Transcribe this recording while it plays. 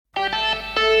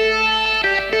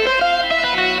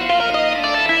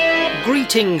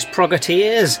Greetings,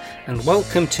 Progeteers, and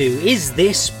welcome to Is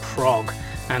This Prog,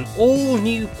 an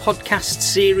all-new podcast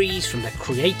series from the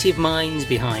creative minds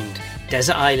behind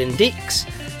Desert Island Dicks,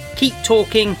 Keep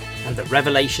Talking, and the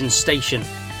Revelation Station.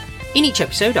 In each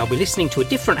episode, I'll be listening to a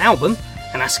different album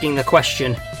and asking the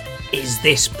question, is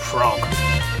this prog?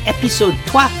 Épisode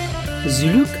 3,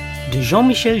 Zoolook de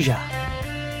Jean-Michel Jarre.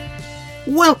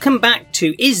 Welcome back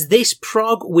to Is This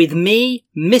Prog with me,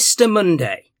 Mr.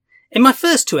 Monday. In my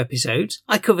first two episodes,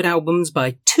 I covered albums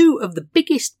by two of the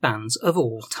biggest bands of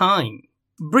all time,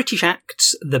 British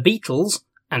acts The Beatles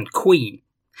and Queen.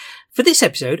 For this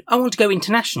episode, I want to go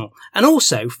international and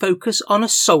also focus on a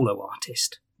solo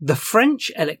artist, the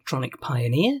French electronic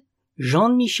pioneer,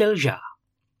 Jean-Michel Jarre.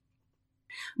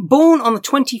 Born on the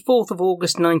 24th of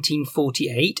August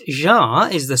 1948,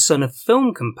 Jarre is the son of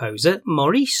film composer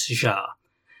Maurice Jarre,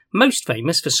 most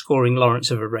famous for scoring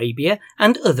Lawrence of Arabia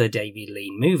and other David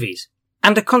Lean movies,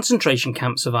 and a concentration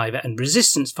camp survivor and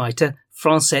resistance fighter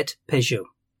Francette Peugeot.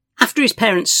 After his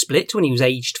parents split when he was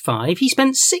aged 5, he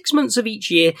spent 6 months of each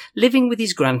year living with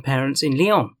his grandparents in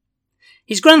Lyon.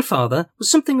 His grandfather was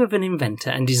something of an inventor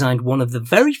and designed one of the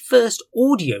very first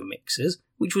audio mixers,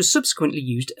 which was subsequently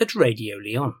used at Radio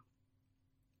Lyon.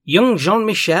 Young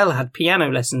Jean-Michel had piano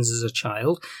lessons as a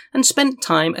child and spent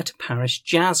time at a Paris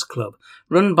jazz club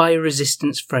run by a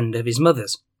resistance friend of his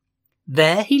mother's.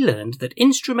 There he learned that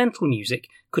instrumental music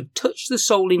could touch the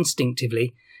soul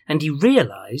instinctively, and he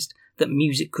realised that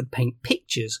music could paint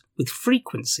pictures with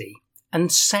frequency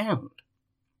and sound.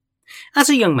 As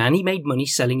a young man, he made money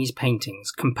selling his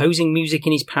paintings, composing music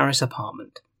in his Paris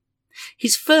apartment.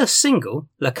 His first single,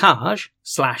 La Cage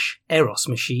 / Eros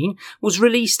Machine, was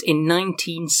released in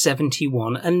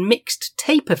 1971 and mixed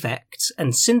tape effects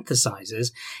and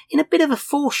synthesizers in a bit of a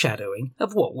foreshadowing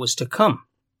of what was to come.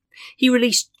 He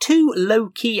released 2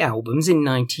 low-key albums in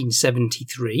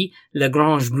 1973, La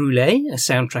Grange Brûlée, a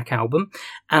soundtrack album,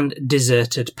 and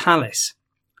Deserted Palace.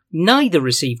 Neither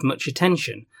received much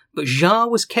attention, but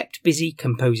Jarre was kept busy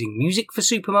composing music for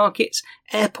supermarkets,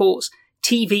 airports,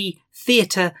 TV,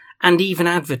 theatre, and even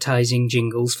advertising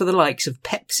jingles for the likes of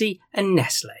Pepsi and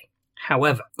Nestle.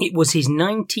 However, it was his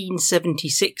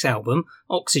 1976 album,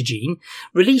 Oxygene,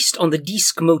 released on the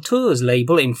Disques Moteurs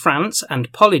label in France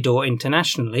and Polydor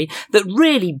internationally, that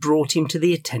really brought him to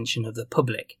the attention of the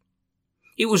public.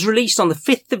 It was released on the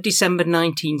 5th of December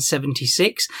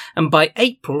 1976 and by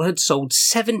April had sold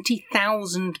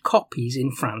 70,000 copies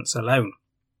in France alone.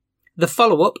 The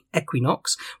follow-up,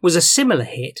 Equinox, was a similar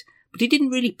hit, but it didn't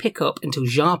really pick up until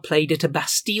Jarre played at a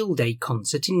Bastille Day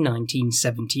concert in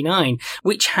 1979,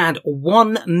 which had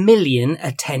 1 million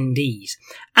attendees,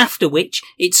 after which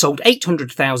it sold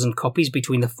 800,000 copies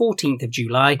between the 14th of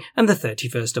July and the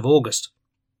 31st of August.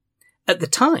 At the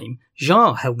time,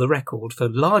 Jarre held the record for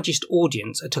largest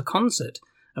audience at a concert,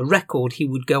 a record he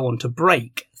would go on to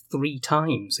break 3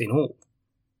 times in all.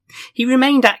 He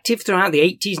remained active throughout the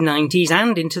 80s, 90s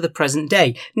and into the present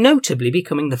day, notably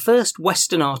becoming the first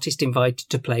Western artist invited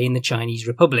to play in the Chinese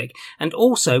Republic, and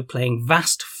also playing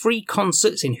vast free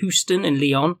concerts in Houston and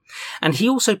Lyon, and he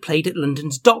also played at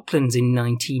London's Docklands in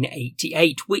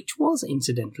 1988, which was,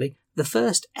 incidentally, the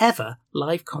first ever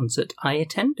live concert I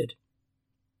attended.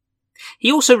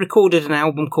 He also recorded an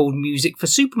album called Music for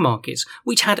Supermarkets,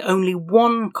 which had only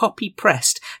 1 copy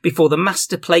pressed before the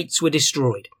master plates were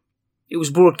destroyed. It was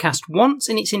broadcast once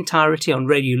in its entirety on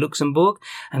Radio Luxembourg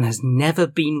and has never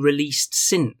been released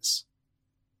since.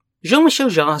 Jean-Michel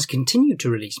Jarre has continued to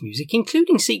release music,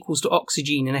 including sequels to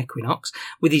Oxygene and Equinox,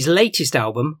 with his latest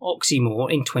album,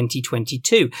 Oxymore, in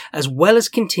 2022, as well as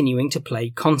continuing to play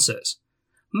concerts.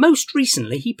 Most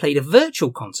recently, he played a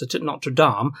virtual concert at Notre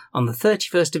Dame on the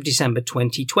 31st of December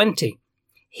 2020.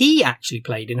 He actually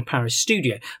played in a Paris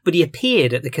studio, but he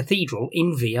appeared at the cathedral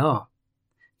in VR.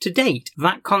 To date,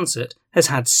 that concert has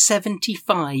had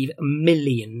 75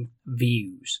 million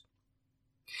views.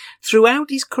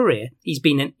 Throughout his career, he's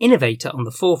been an innovator on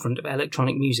the forefront of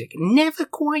electronic music, never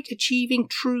quite achieving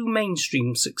true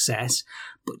mainstream success,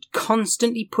 but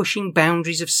constantly pushing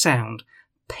boundaries of sound,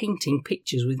 painting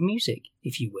pictures with music,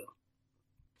 if you will.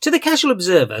 To the casual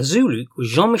observer, Zoolook was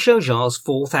Jean-Michel Jarre's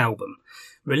 4th album,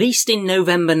 released in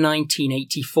November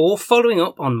 1984, following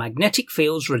up on Magnetic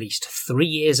Fields, released 3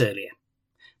 years earlier.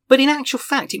 But in actual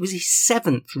fact, it was his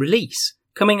 7th release,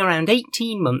 coming around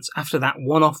 18 months after that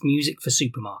one-off Music for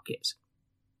Supermarkets.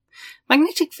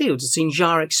 Magnetic Fields had seen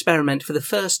Jarre experiment for the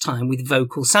first time with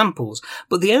vocal samples,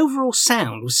 but the overall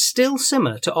sound was still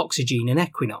similar to Oxygene and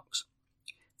Equinox.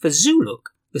 For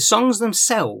Zoolook, the songs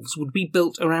themselves would be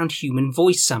built around human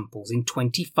voice samples in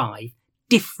 25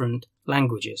 different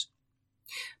languages.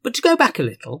 But to go back a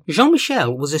little,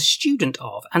 Jean-Michel was a student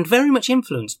of and very much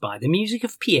influenced by the music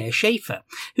of Pierre Schaeffer,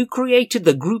 who created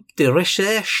the Groupe de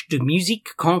Recherche de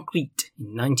Musique Concrète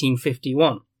in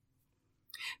 1951.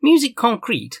 Musique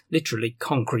concrète, literally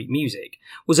concrete music,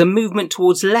 was a movement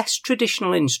towards less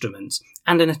traditional instruments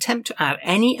and an attempt to add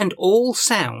any and all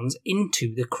sounds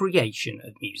into the creation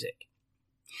of music.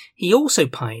 He also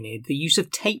pioneered the use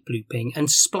of tape looping and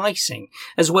splicing,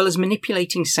 as well as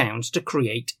manipulating sounds to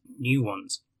create new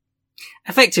ones.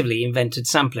 Effectively invented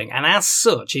sampling, and as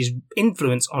such his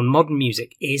influence on modern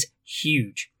music is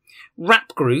huge. Rap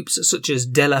groups such as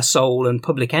De La Soul and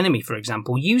Public Enemy, for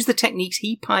example, use the techniques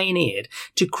he pioneered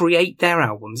to create their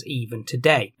albums even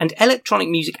today, and electronic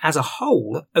music as a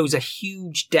whole owes a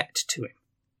huge debt to him.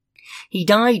 He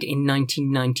died in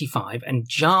 1995, and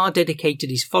Jar dedicated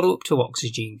his follow-up to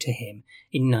Oxygen to him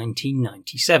in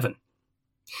 1997.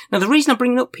 Now, the reason I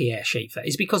bring up Pierre Schaeffer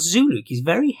is because Zoolook is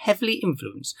very heavily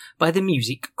influenced by the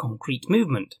musique concrète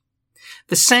movement.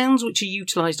 The sounds which are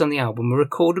utilised on the album were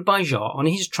recorded by Jar on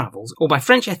his travels, or by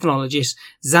French ethnologist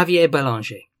Xavier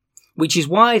Bélanger, which is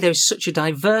why there is such a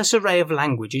diverse array of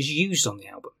languages used on the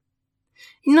album.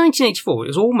 In 1984, it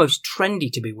was almost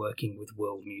trendy to be working with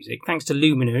world music, thanks to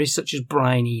luminaries such as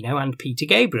Brian Eno and Peter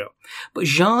Gabriel, but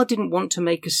Jar didn't want to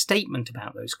make a statement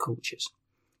about those cultures.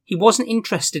 He wasn't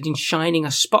interested in shining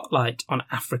a spotlight on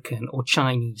African or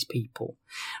Chinese people.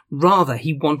 Rather,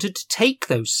 he wanted to take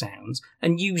those sounds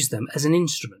and use them as an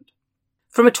instrument.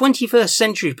 From a 21st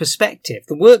century perspective,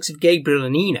 the works of Gabriel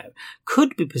and Eno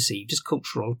could be perceived as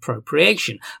cultural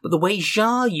appropriation, but the way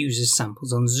Jar uses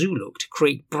samples on Zoolook to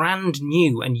create brand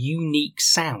new and unique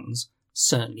sounds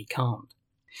certainly can't.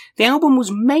 The album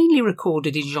was mainly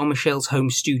recorded in Jean-Michel's home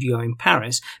studio in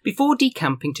Paris before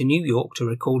decamping to New York to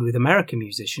record with American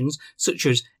musicians such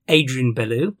as Adrian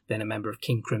Belew, then a member of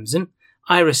King Crimson,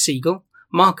 Ira Siegel,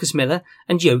 Marcus Miller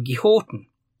and Yogi Horton.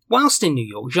 Whilst in New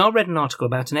York, Jar read an article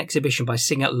about an exhibition by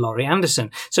singer Laurie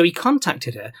Anderson, so he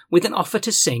contacted her with an offer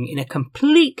to sing in a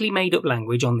completely made-up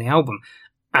language on the album,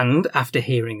 and after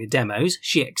hearing the demos,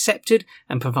 she accepted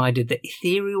and provided the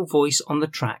ethereal voice on the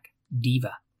track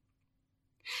Diva.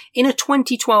 In a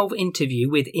 2012 interview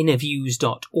with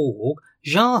interviews.org,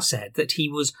 Jar said that he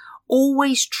was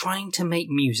always trying to make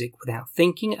music without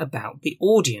thinking about the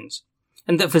audience,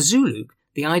 and that for Zoolook,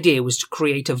 the idea was to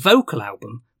create a vocal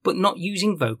album, but not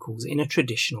using vocals in a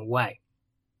traditional way.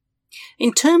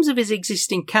 In terms of his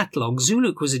existing catalogue,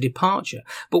 Zoolook was a departure,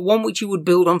 but one which he would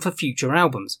build on for future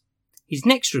albums. His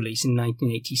next release in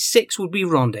 1986 would be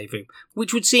Rendezvous,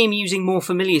 which would see him using more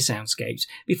familiar soundscapes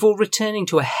before returning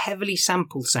to a heavily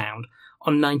sampled sound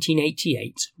on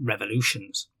 1988's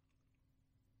Revolutions.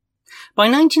 By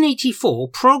 1984,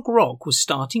 prog rock was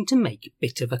starting to make a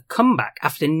bit of a comeback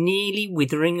after nearly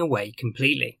withering away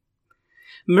completely.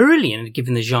 Marillion had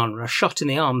given the genre a shot in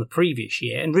the arm the previous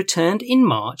year and returned in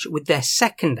March with their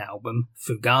second album,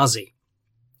 Fugazi.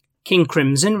 King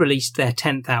Crimson released their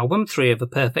 10th album, Three of a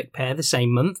Perfect Pair, the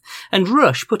same month, and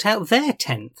Rush put out their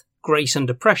 10th, Grace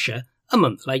Under Pressure, a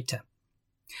month later.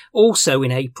 Also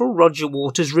in April, Roger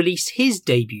Waters released his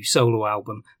debut solo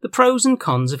album, The Pros and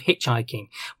Cons of Hitchhiking,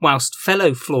 whilst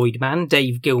fellow Floyd man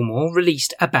Dave Gilmour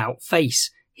released About Face,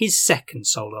 his second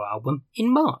solo album,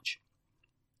 in March.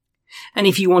 And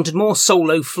if you wanted more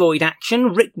solo Floyd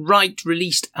action, Rick Wright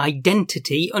released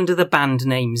Identity under the band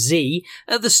name Z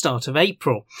at the start of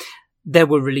April. There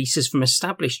were releases from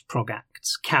established prog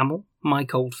acts, Camel,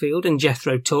 Mike Oldfield and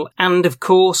Jethro Tull, and of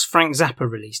course Frank Zappa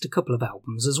released a couple of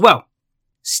albums as well.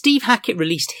 Steve Hackett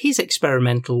released his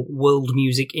experimental world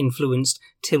music influenced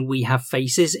Till We Have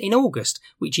Faces in August,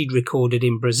 which he'd recorded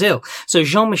in Brazil, so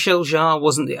Jean-Michel Jarre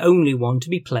wasn't the only one to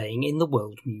be playing in the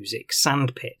world music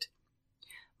sandpit.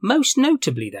 Most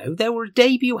notably, though, there were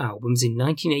debut albums in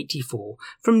 1984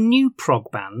 from new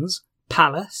prog bands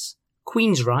Palace,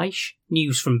 Queensryche,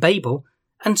 News from Babel,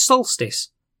 and Solstice,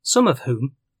 some of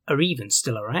whom are even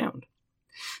still around.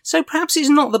 So perhaps it's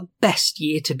not the best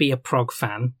year to be a prog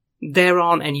fan. There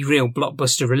aren't any real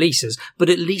blockbuster releases, but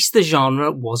at least the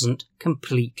genre wasn't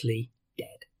completely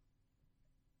dead.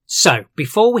 So,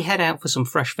 before we head out for some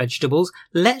fresh vegetables,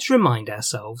 let's remind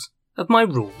ourselves of my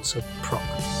rules of prog.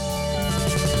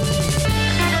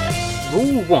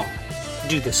 Rule 1.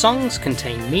 Do the songs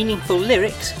contain meaningful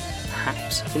lyrics,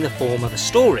 perhaps in the form of a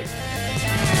story?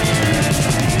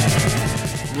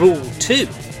 Rule 2.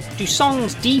 Do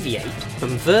songs deviate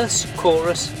from verse,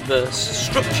 chorus, verse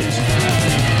structures?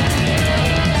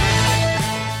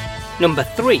 Number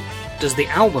 3. Does the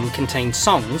album contain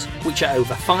songs which are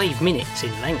over 5 minutes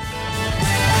in length?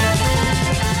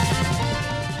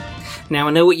 Now,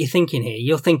 I know what you're thinking here.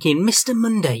 You're thinking, Mr.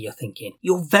 Monday, you're thinking.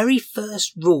 Your very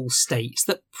first rule states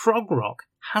that prog rock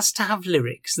has to have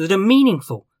lyrics that are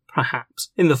meaningful, perhaps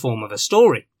in the form of a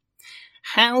story.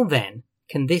 How then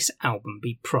can this album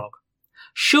be prog?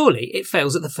 Surely it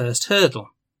fails at the first hurdle.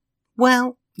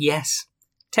 Well, yes,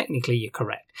 technically you're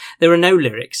correct. There are no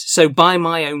lyrics, so by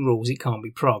my own rules it can't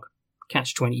be prog.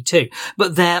 Catch-22.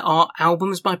 But there are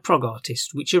albums by prog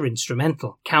artists which are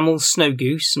instrumental. Camel's Snow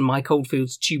Goose and Mike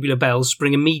Oldfield's Tubular Bells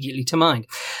spring immediately to mind.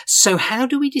 So how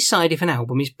do we decide if an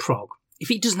album is prog,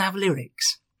 if it doesn't have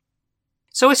lyrics?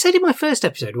 So I said in my first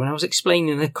episode when I was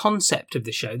explaining the concept of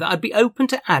the show that I'd be open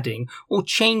to adding or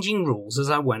changing rules as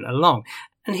I went along,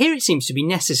 and here it seems to be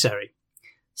necessary.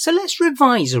 So let's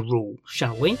revise a rule,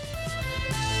 shall we?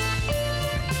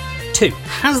 2.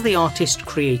 Has the artist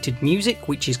created music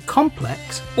which is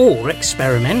complex or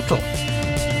experimental?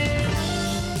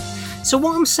 So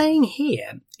what I'm saying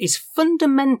here is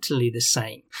fundamentally the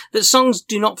same, that songs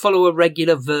do not follow a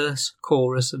regular verse,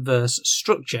 chorus, verse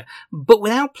structure, but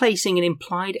without placing an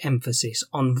implied emphasis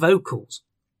on vocals.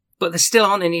 But there still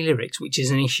aren't any lyrics, which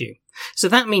is an issue. So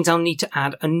that means I'll need to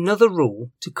add another rule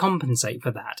to compensate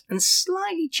for that and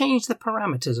slightly change the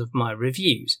parameters of my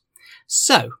reviews.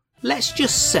 So, let's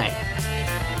just say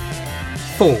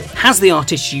 4. Has the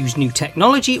artist used new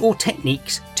technology or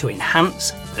techniques to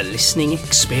enhance the listening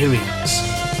experience?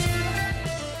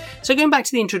 So going back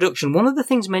to the introduction, one of the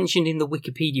things mentioned in the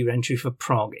Wikipedia entry for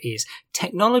prog is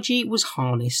technology was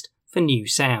harnessed for new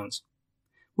sounds.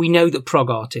 We know that prog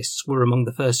artists were among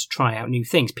the first to try out new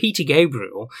things. Peter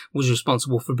Gabriel was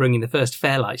responsible for bringing the first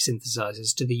Fairlight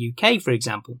synthesizers to the UK, for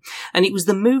example, and it was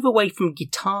the move away from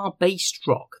guitar-based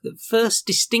rock that first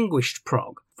distinguished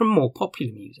prog from more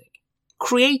popular music.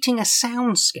 Creating a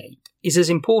soundscape is as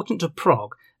important to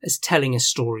prog as telling a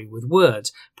story with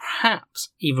words, perhaps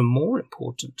even more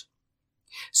important.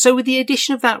 So with the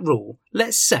addition of that rule,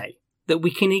 let's say that we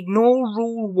can ignore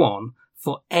Rule 1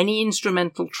 for any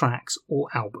instrumental tracks or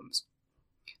albums.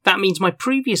 That means my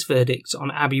previous verdicts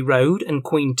on Abbey Road and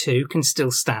Queen 2 can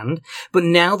still stand, but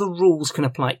now the rules can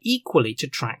apply equally to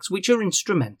tracks which are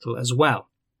instrumental as well.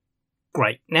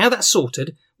 Great, now that's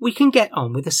sorted, we can get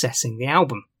on with assessing the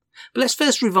album. But let's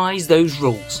first revise those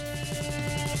rules.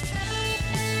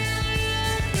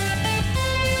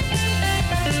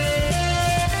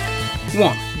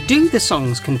 1. Do the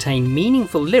songs contain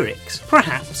meaningful lyrics,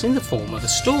 perhaps in the form of a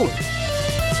story?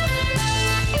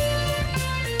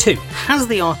 2. Has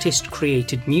the artist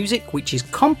created music which is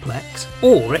complex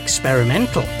or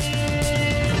experimental?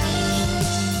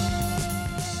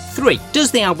 3.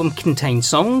 Does the album contain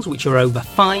songs which are over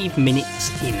 5 minutes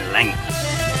in length?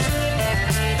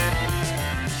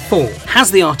 4. Has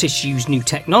the artist used new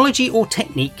technology or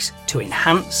techniques to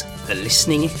enhance the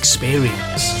listening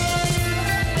experience?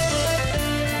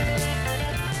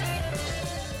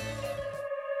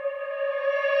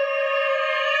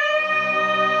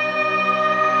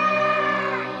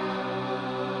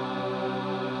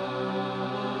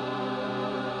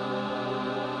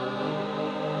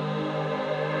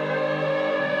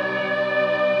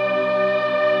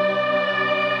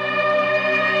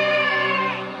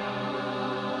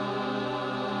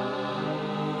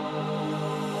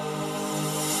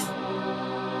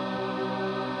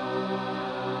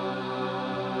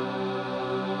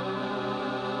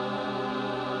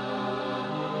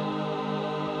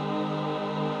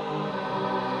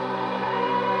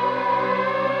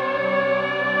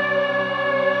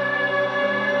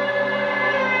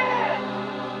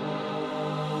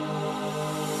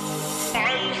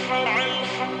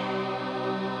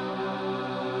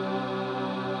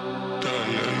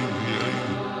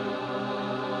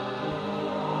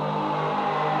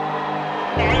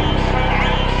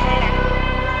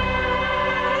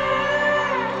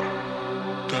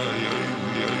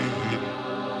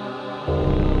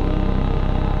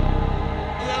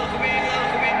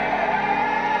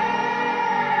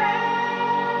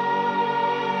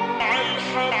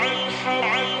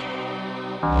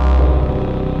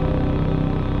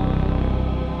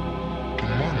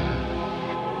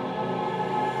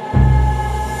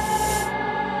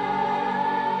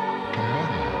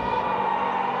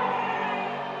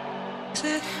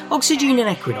 Oxygen and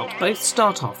Equinox both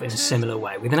start off in a similar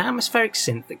way, with an atmospheric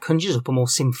synth that conjures up a more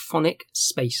symphonic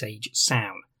space-age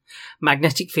sound.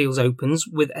 Magnetic Fields opens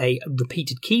with a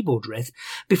repeated keyboard riff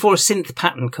before a synth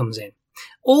pattern comes in.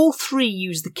 All three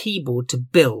use the keyboard to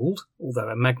build, although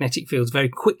a Magnetic Fields very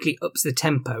quickly ups the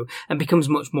tempo and becomes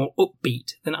much more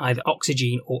upbeat than either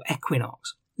Oxygen or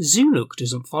Equinox. Zoolook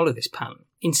doesn't follow this pattern.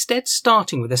 instead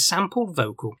starting with a sampled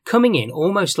vocal coming in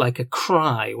almost like a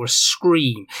cry or a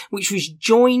scream, which was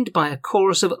joined by a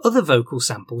chorus of other vocal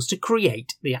samples to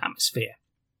create the atmosphere.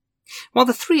 While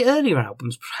the 3 earlier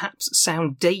albums perhaps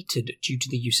sound dated due to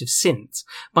the use of synths,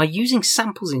 by using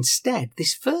samples instead,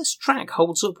 this first track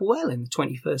holds up well in the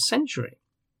 21st century.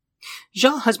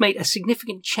 Jar has made a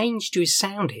significant change to his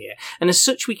sound here, and as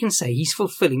such we can say he's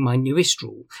fulfilling my newest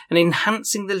rule and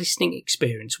enhancing the listening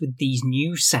experience with these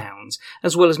new sounds,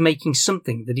 as well as making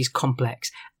something that is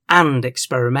complex and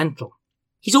experimental.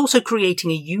 He's also creating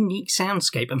a unique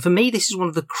soundscape, and for me this is one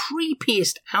of the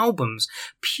creepiest albums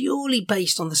purely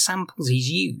based on the samples he's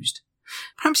used.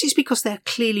 Perhaps it's because they're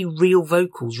clearly real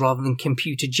vocals rather than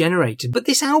computer generated, but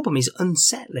this album is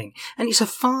unsettling, and it's a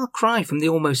far cry from the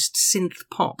almost synth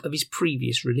pop of his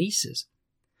previous releases.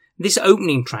 This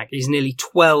opening track is nearly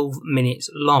 12 minutes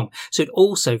long, so it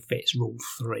also fits Rule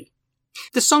 3.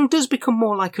 The song does become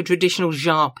more like a traditional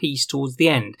Jar piece towards the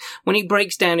end, when it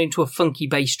breaks down into a funky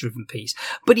bass-driven piece,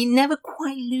 but it never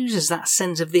quite loses that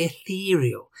sense of the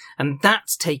ethereal, and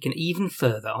that's taken even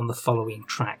further on the following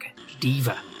track,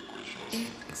 Diva.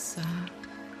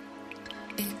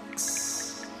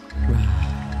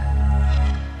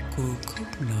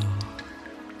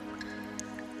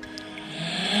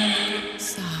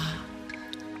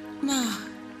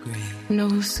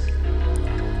 Knows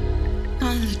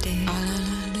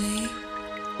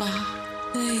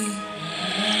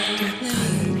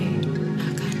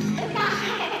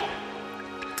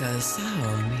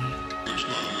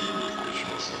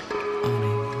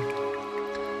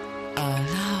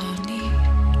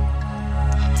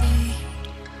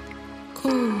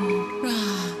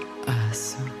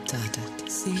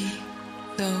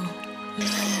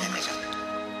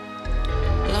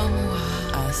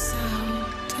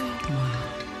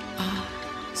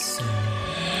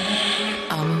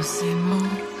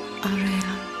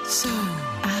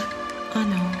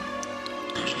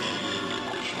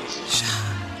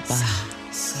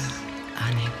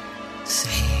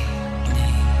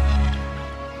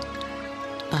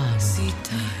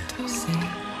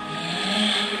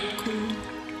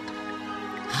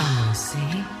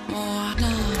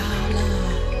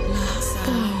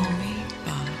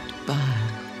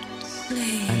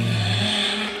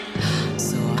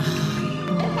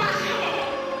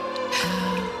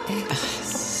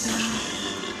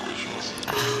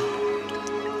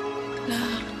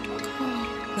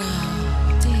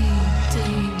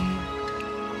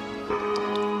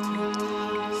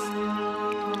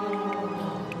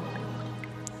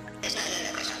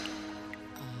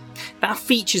That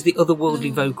features the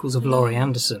otherworldly vocals of Laurie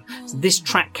Anderson. So this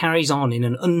track carries on in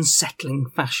an unsettling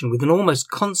fashion with an almost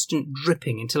constant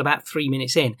dripping until about 3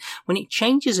 minutes in, when it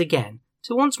changes again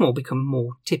to once more become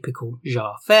more typical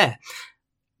Jar fare.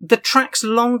 The track's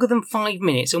longer than 5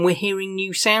 minutes and we're hearing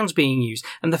new sounds being used,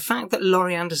 and the fact that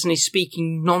Laurie Anderson is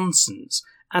speaking nonsense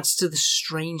adds to the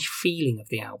strange feeling of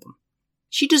the album.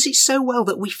 She does it so well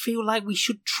that we feel like we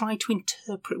should try to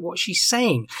interpret what she's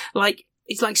saying,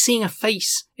 it's like seeing a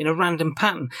face in a random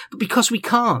pattern, but because we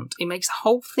can't, it makes the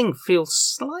whole thing feel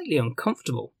slightly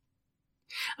uncomfortable.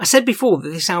 I said before that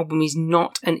this album is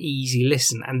not an easy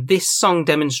listen, and this song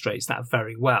demonstrates that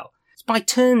very well. It's by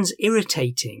turns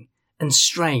irritating and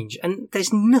strange, and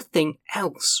there's nothing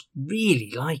else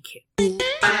really like it.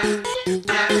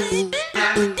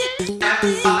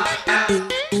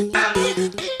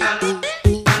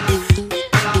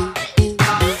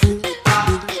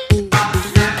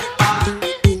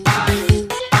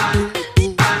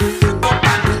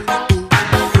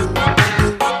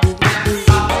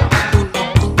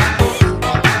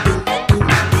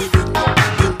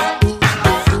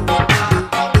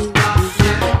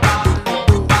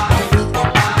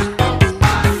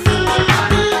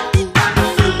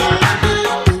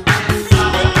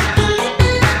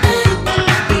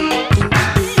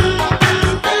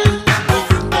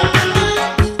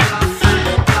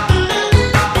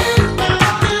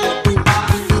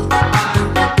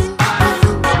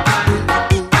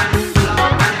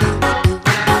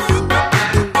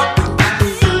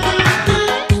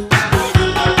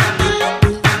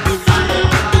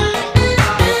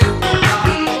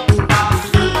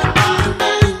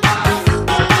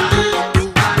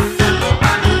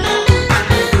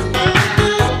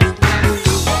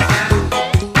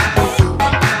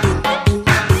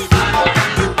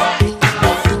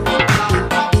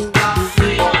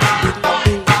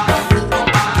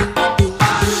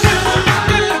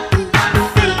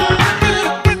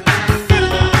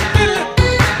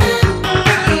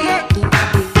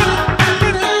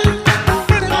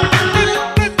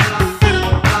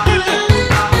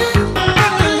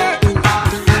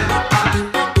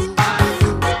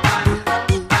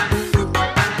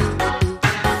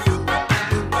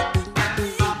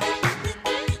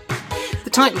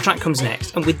 title track comes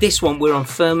next, and with this one we're on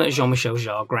firmer Jean-Michel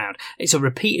Jarre ground. It's a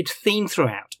repeated theme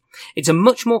throughout. It's a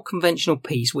much more conventional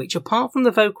piece which, apart from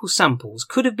the vocal samples,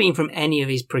 could have been from any of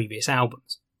his previous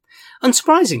albums.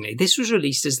 Unsurprisingly, this was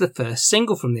released as the first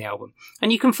single from the album,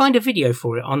 and you can find a video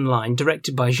for it online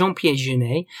directed by Jean-Pierre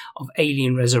Jeunet of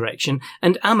Alien Resurrection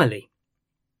and Amélie.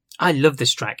 I love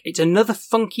this track. It's another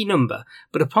funky number,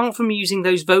 but apart from using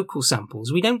those vocal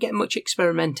samples, we don't get much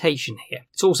experimentation here.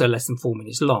 It's also less than 4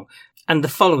 minutes long, and the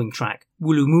following track,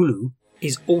 Woulou Moulou,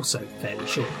 is also fairly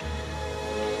short.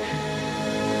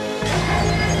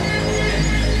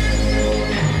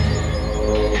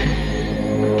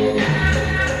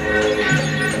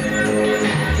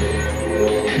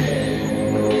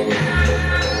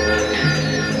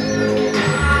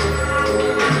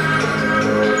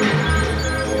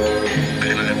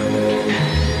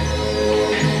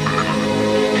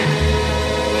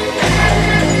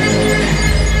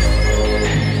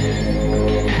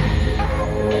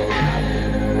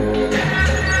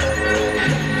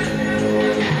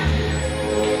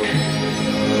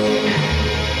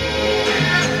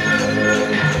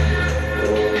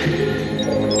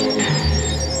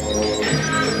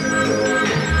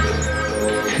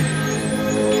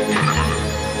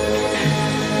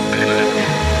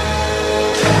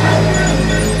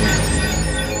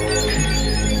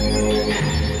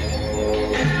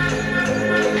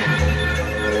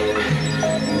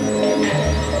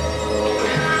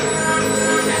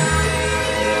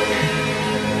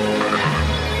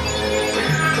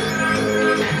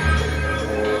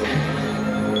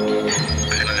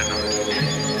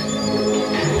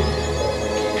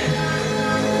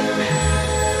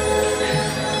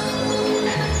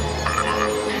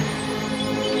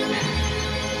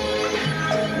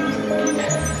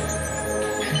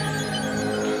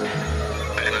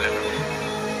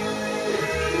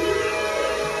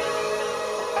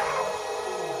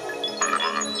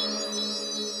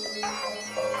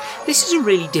 This is a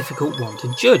really difficult one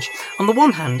to judge. On the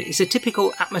one hand, it's a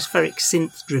typical atmospheric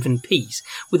synth-driven piece,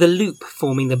 with a loop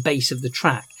forming the base of the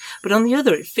track, but on the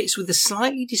other it fits with the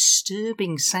slightly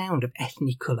disturbing sound of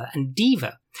Ethnicolor and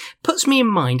Diva. Puts me in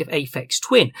mind of Aphex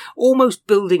Twin, almost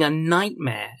building a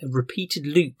nightmare of repeated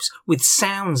loops with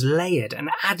sounds layered and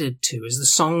added to as the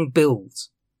song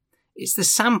builds. It's the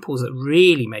samples that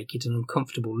really make it an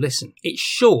uncomfortable listen. It's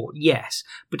short, yes,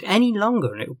 but any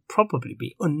longer and it would probably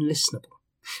be unlistenable.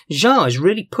 Jarre is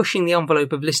really pushing the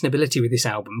envelope of listenability with this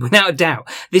album. Without a doubt,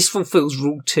 this fulfills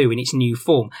Rule 2 in its new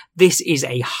form. This is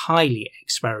a highly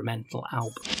experimental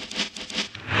album.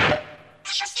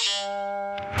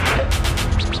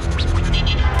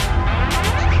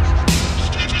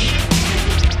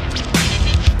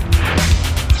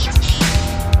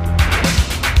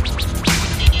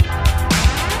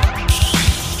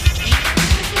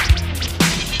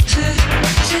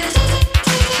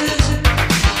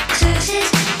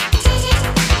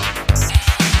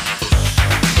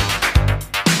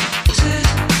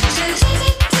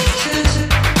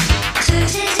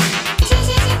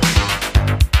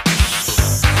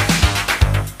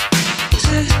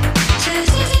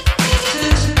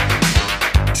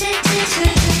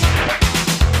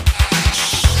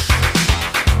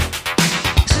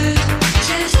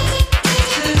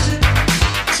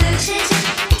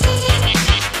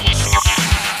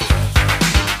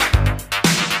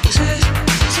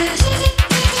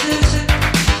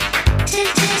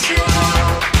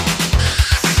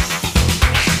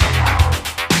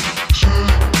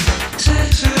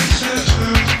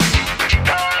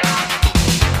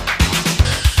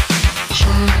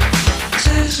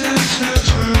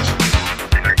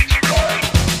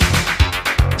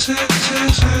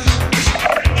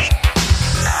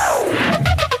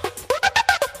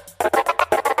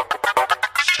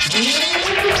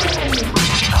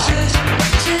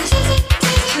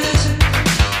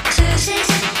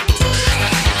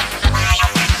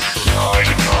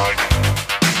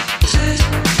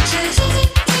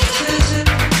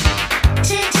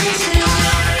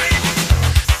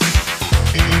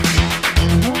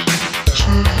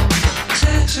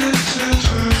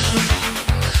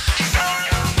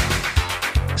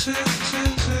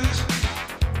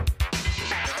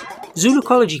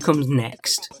 Zoolookology comes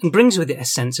next and brings with it a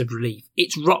sense of relief.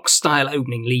 Its rock-style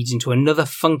opening leads into another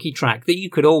funky track that you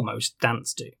could almost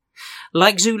dance to.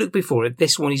 Like Zoolook before it,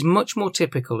 this one is much more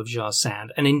typical of Jarre's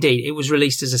sound, and indeed it was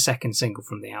released as a second single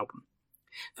from the album.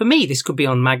 For me, this could be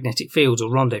on Magnetic Fields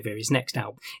or Rendezvous, his next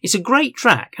album. It's a great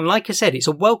track, and like I said, it's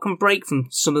a welcome break from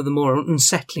some of the more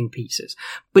unsettling pieces,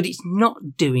 but it's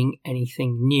not doing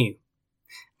anything new.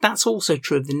 That's also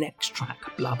true of the next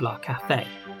track, Blah Blah Cafe.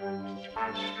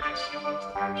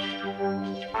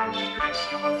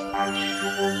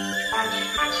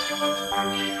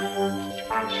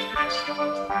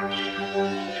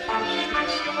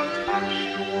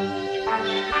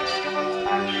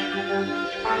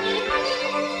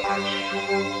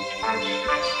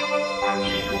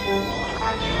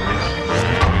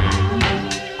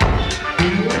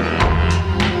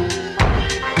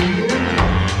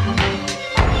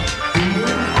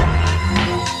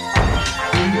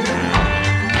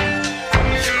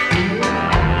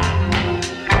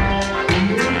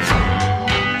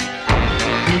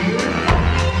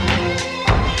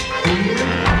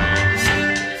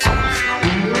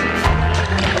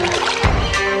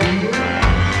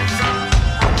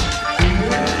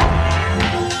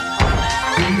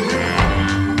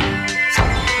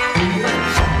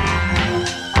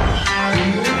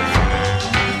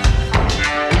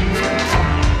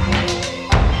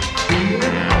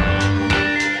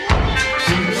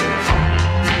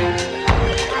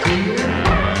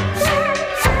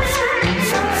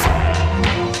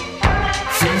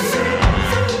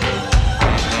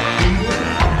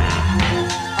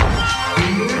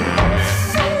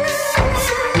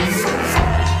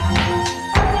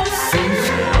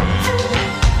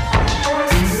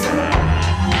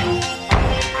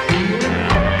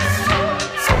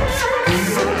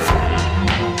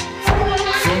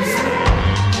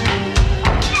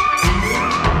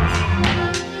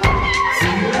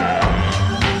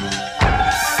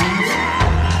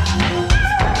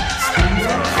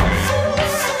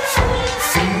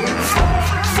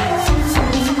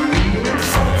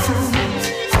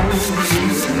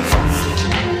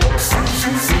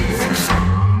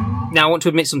 Now, I want to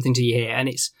admit something to you here, and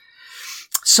it's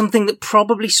something that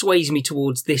probably sways me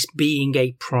towards this being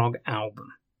a prog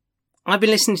album. I've been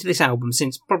listening to this album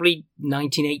since probably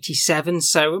 1987,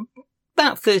 so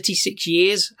about 36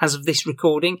 years as of this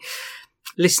recording.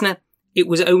 Listener, it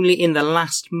was only in the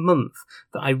last month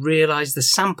that I realised the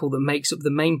sample that makes up the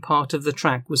main part of the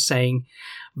track was saying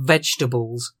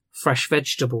vegetables, fresh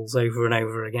vegetables over and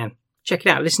over again. Check it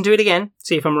out, listen to it again,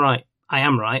 see if I'm right. I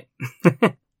am right.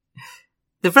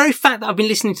 The very fact that I've been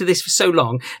listening to this for so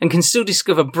long and can still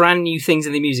discover brand new things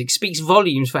in the music speaks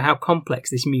volumes for how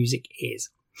complex this music is.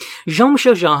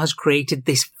 Jean-Michel Jarre has created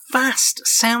this vast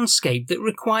soundscape that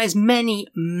requires many,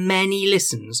 many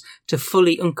listens to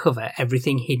fully uncover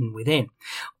everything hidden within.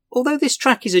 Although this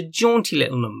track is a jaunty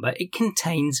little number, it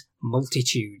contains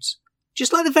multitudes.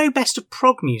 Just like the very best of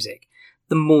prog music,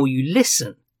 the more you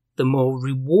listen, the more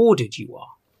rewarded you are.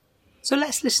 So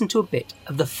let's listen to a bit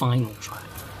of the final track.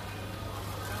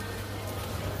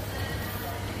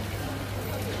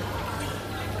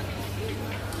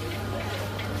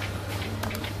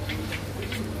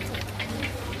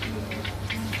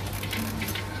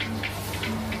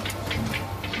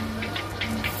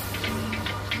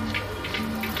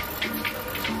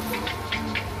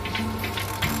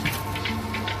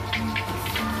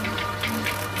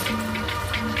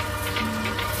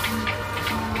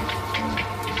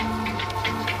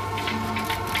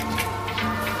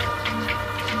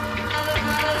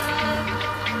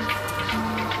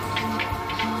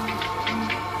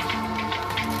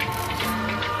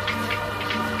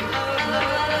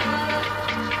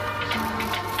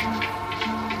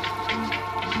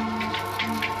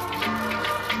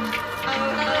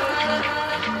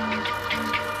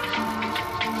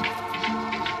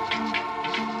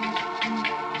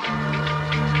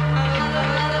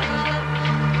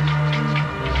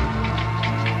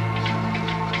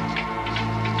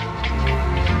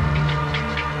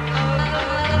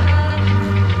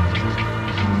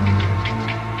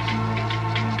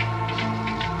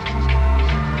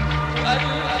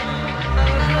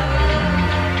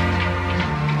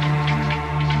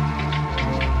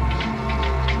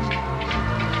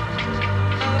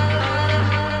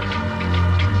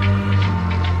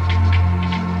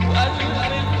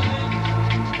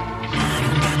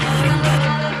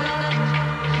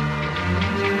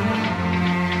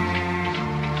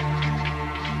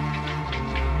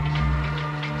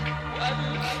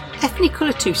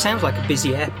 Technicolor 2 sounds like a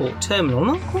busy airport terminal,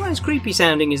 not quite as creepy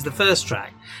sounding as the first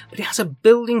track, but it has a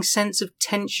building sense of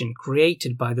tension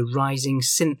created by the rising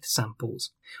synth samples.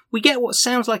 We get what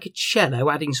sounds like a cello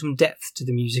adding some depth to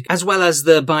the music, as well as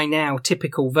the by now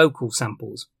typical vocal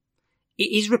samples.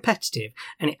 It is repetitive,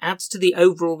 and it adds to the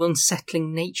overall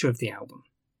unsettling nature of the album.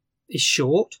 It's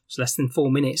short, it's less than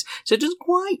 4 minutes, so it doesn't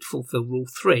quite fulfill Rule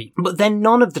 3, but then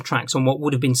none of the tracks on what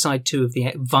would have been side 2 of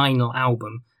the vinyl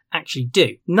album actually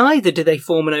do. Neither do they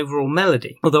form an overall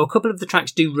melody, although a couple of the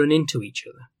tracks do run into each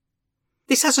other.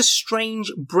 This has a strange,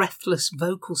 breathless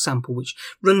vocal sample which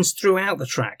runs throughout the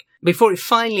track, before it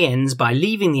finally ends by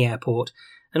leaving the airport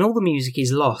and all the music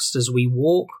is lost as we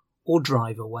walk or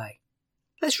drive away.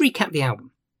 Let's recap the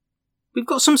album. We've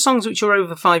got some songs which are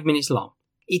over 5 minutes long.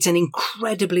 It's an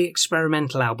incredibly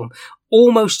experimental album,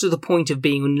 almost to the point of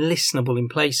being unlistenable in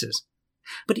places.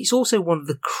 But it's also one of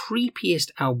the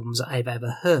creepiest albums I've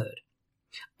ever heard.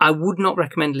 I would not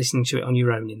recommend listening to it on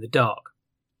your own in the dark.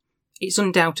 It's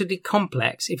undoubtedly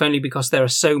complex, if only because there are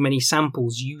so many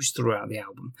samples used throughout the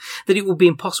album, that it would be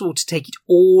impossible to take it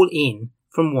all in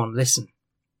from one listen.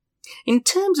 In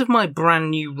terms of my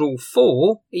brand new Rule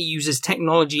 4, it uses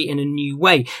technology in a new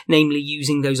way, namely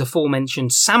using those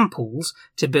aforementioned samples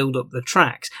to build up the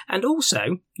tracks, and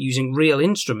also using real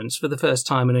instruments for the first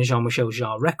time on a Jean-Michel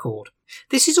Jarre record.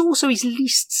 This is also his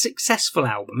least successful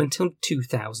album until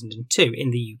 2002,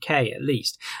 in the UK at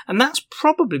least, and that's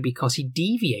probably because he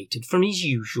deviated from his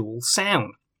usual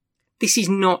sound. This is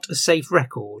not a safe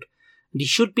record, and he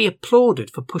should be applauded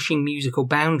for pushing musical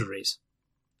boundaries.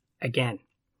 Again.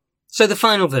 So the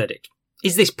final verdict.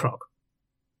 Is this prog?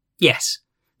 Yes.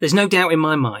 There's no doubt in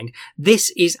my mind.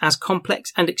 This is as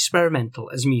complex and experimental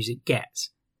as music gets.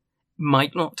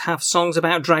 Might not have songs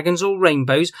about dragons or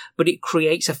rainbows, but it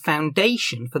creates a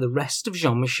foundation for the rest of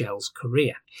Jean-Michel's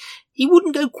career. He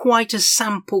wouldn't go quite as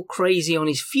sample crazy on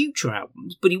his future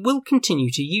albums, but he will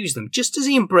continue to use them, just as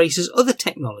he embraces other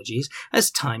technologies as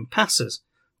time passes.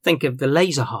 Think of the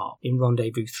laser harp in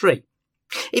Rendezvous 3.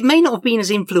 It may not have been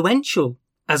as influential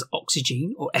as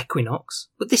Oxygen or Equinox,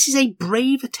 but this is a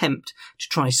brave attempt to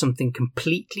try something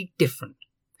completely different.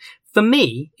 For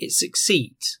me, it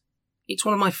succeeds. It's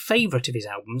one of my favourite of his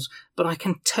albums, but I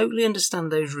can totally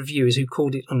understand those reviewers who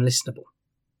called it unlistenable.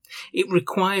 It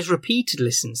requires repeated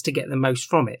listens to get the most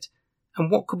from it, and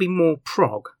what could be more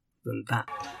prog than that?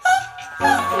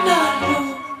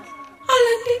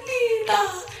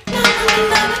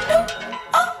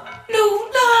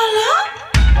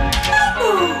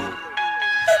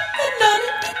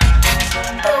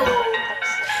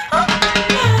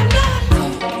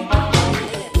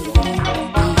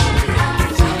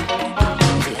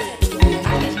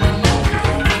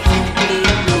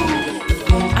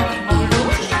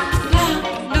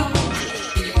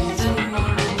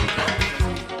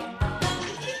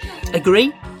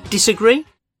 Agree? Disagree?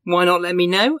 Why not let me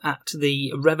know at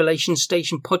the Revelation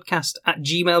Station Podcast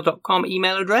 @gmail.com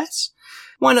email address?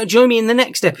 Why not join me in the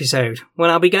next episode when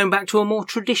I'll be going back to a more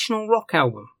traditional rock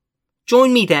album?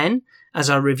 Join me then as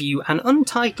I review an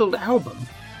untitled album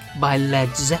by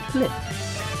Led Zeppelin.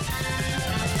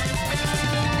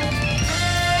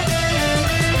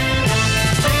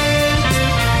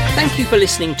 Thank you for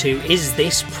listening to Is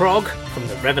This Prog from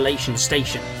the Revelation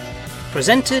Station.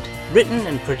 Presented, written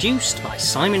and produced by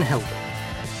Simon Helber.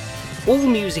 All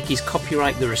music is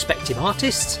copyright the respective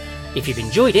artists. If you've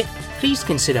enjoyed it, please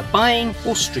consider buying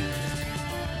or streaming.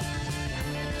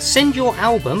 Send your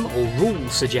album or rule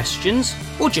suggestions,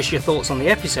 or just your thoughts on the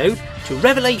episode, to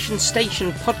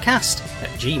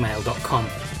revelationstationpodcast@gmail.com.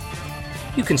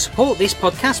 You can support this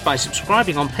podcast by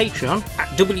subscribing on Patreon at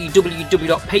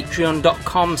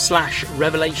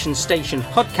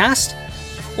www.patreon.com/revelationstationpodcast.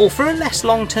 Or for a less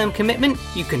long-term commitment,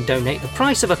 you can donate the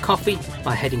price of a coffee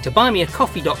by heading to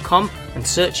buymeacoffee.com and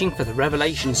searching for the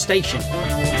Revelation Station.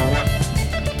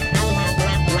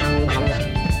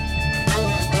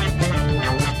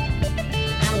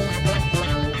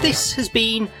 This has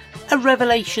been a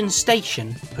Revelation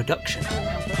Station production.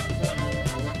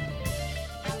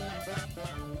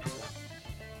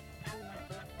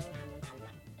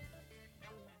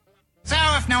 So,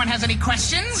 if no one has any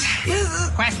questions?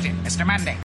 Question, Mr.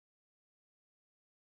 Monday.